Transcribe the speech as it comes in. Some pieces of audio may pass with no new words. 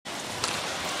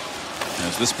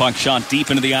As this puck shot deep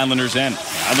into the Islanders' end.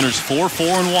 Islanders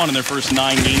 4-4-1 in their first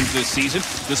 9 games this season.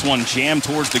 This one jammed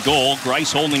towards the goal.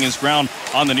 Greiss holding his ground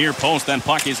on the near post. Then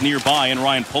puck is nearby, and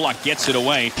Ryan Pulock gets it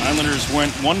away. Islanders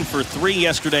went 1 for 3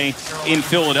 yesterday in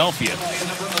Philadelphia.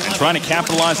 And trying to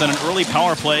capitalize on an early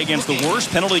power play against the worst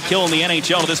penalty kill in the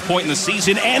NHL at this point in the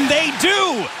season. And they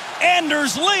do!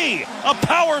 Anders Lee, a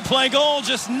power play goal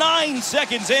just 9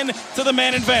 seconds in to the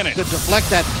man advantage. To deflect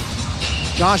that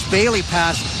Josh Bailey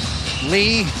pass,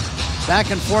 Lee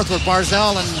back and forth with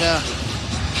Barzal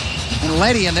and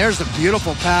Leddy, and there's the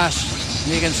beautiful pass.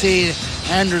 You can see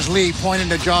Anders Lee pointing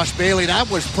to Josh Bailey. That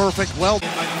was perfect. Well,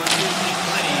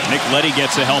 Nick Leddy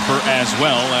gets a helper as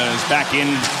well, as back in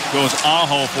goes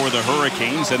Aho for the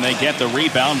Hurricanes, and they get the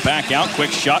rebound back out.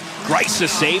 Quick shot. Greiss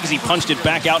saves. He punched it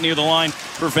back out near the line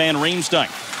for Van Riemsdyk.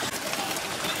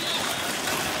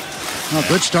 Well,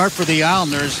 good start for the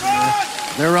Islanders.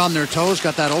 They're on their toes,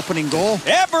 got that opening goal.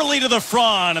 Eberle to the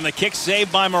front, and the kick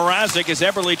saved by Mrazek as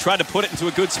Eberle tried to put it into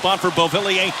a good spot for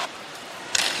Beauvillier.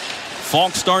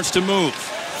 Falk starts to move.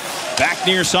 Back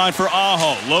near side for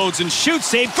Aho. Loads and shoots.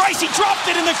 Save. Greiss, he dropped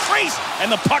it in the crease, and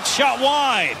the puck shot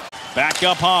wide. Back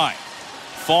up high.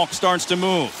 Falk starts to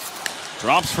move.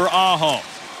 Drops for Aho.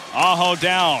 Aho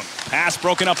down. Pass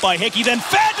broken up by Hickey, then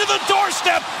fed to the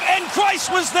doorstep, and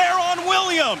Greiss was there on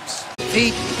Williams.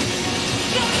 Feet.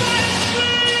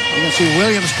 You can see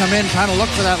Williams come in, trying to look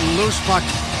for that loose puck.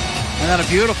 And then a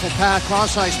beautiful pass,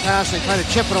 cross-ice pass. They try to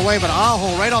chip it away, but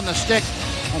Aho right on the stick,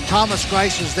 and Thomas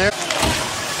Greiss is there.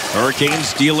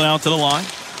 Hurricanes deal it out to the line.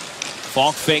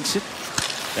 Falk fakes it,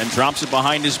 then drops it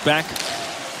behind his back.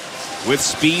 With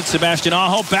speed, Sebastian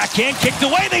Aho, backhand, kicked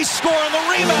away, they score on the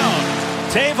rebound.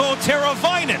 Teuvo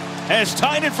Teravainen has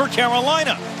tied it for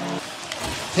Carolina.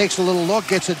 Takes a little look,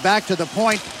 gets it back to the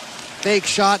point. Fake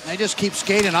shot, and they just keep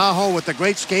skating. Aho with the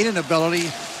great skating ability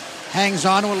hangs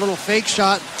on to a little fake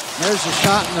shot. There's the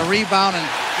shot and the rebound, and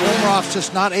Komarov's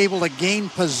just not able to gain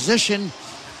position.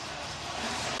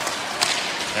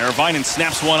 Teravainen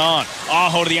snaps one on.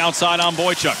 Aho to the outside on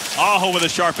Boychuk. Aho with a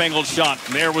sharp angled shot.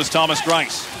 There was Thomas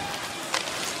Greiss.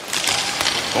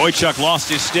 Boychuk lost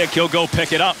his stick. He'll go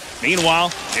pick it up.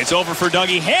 Meanwhile, it's over for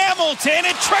Dougie Hamilton.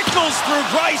 It trickles through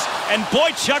Greiss, and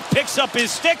Boychuk picks up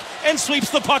his stick and sweeps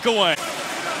the puck away.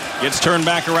 Gets turned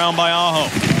back around by Aho.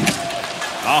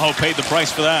 Aho paid the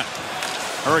price for that.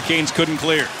 Hurricanes couldn't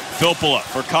clear. Filppula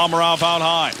for Komarov out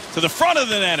high. To the front of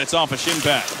the net, it's off a shin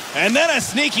pad. And then a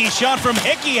sneaky shot from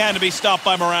Hickey had to be stopped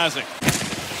by Mrazek.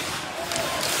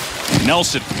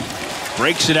 Nelson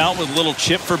breaks it out with a little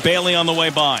chip for Bailey on the way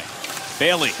by.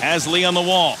 Bailey has Lee on the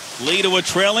wall. Lee to a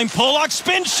trailing Pulock,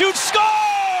 spin, shoots,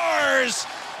 scores!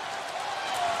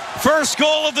 First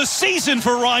goal of the season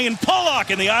for Ryan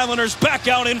Pulock, and the Islanders back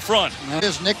out in front.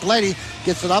 Here's Nick Leddy,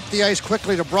 gets it up the ice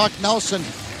quickly to Brock Nelson,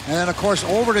 and then of course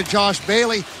over to Josh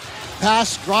Bailey.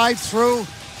 Pass, drive through,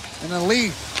 and then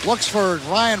Lee looks for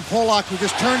Ryan Pulock, who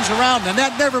just turns around. The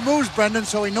net never moves, Brendan,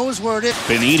 so he knows where it is.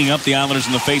 Been eating up the Islanders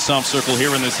in the face-off circle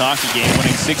here in this hockey game,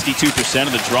 winning 62%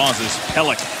 of the draws as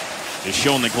Pelech is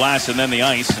showing the glass and then the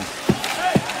ice. And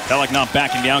Pelech not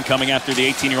backing down, coming after the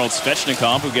 18-year-old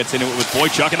Svechnikov, who gets into it with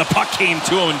Boychuk, and the puck came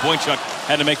to him, and Boychuk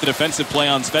had to make the defensive play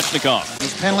on Svechnikov.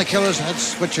 These penalty killers,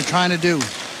 that's what you're trying to do.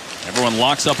 Everyone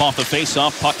locks up off the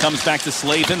face-off. Puck comes back to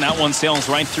Slavin. That one sails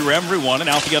right through everyone and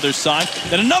out the other side.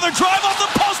 Then another drive off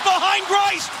the post behind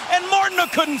Greiss, and Martina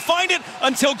couldn't find it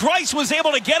until Greiss was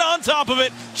able to get on top of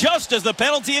it just as the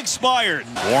penalty expired.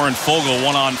 Warren Foegele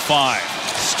 1-on-5.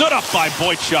 Stood up by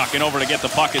Boychuk, and over to get the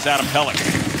puck is Adam Pelech.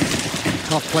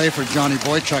 Tough play for Johnny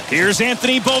Boychuk. Here's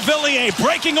Anthony Beauvillier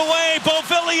breaking away.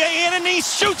 Beauvillier in, and he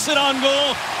shoots it on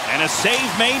goal. And a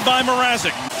save made by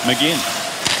Mrazek. McGinn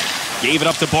gave it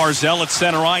up to Barzal at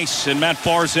center ice, and Matt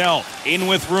Barzal in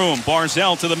with room.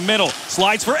 Barzal to the middle,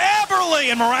 slides for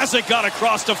Eberle, and Mrazek got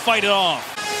across to fight it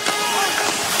off.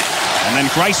 And then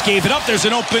Greiss gave it up. There's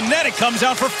an open net. It comes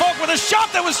out for Falk with a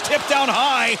shot that was tipped down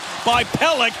high by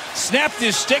Pelech. Snapped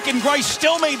his stick, and Greiss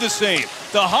still made the save.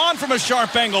 The Hahn from a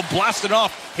sharp angle blasted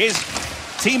off his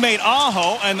teammate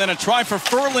Aho, and then a try for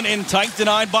Ferland in tight,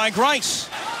 denied by Greiss.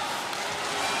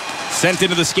 Sent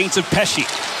into the skates of Pesce.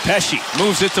 Pesce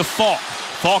moves it to Falk.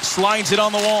 Falk slides it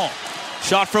on the wall.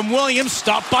 Shot from Williams,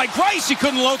 stopped by Greiss. He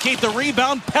couldn't locate the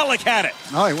rebound. Pelech had it.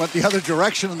 No, he went the other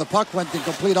direction, and the puck went the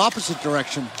complete opposite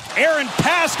direction. Aaron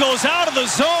Pass goes out of the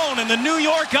zone, and the New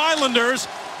York Islanders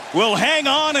will hang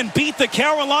on and beat the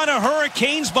Carolina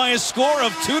Hurricanes by a score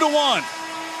of 2-1.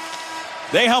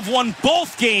 They have won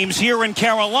both games here in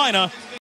Carolina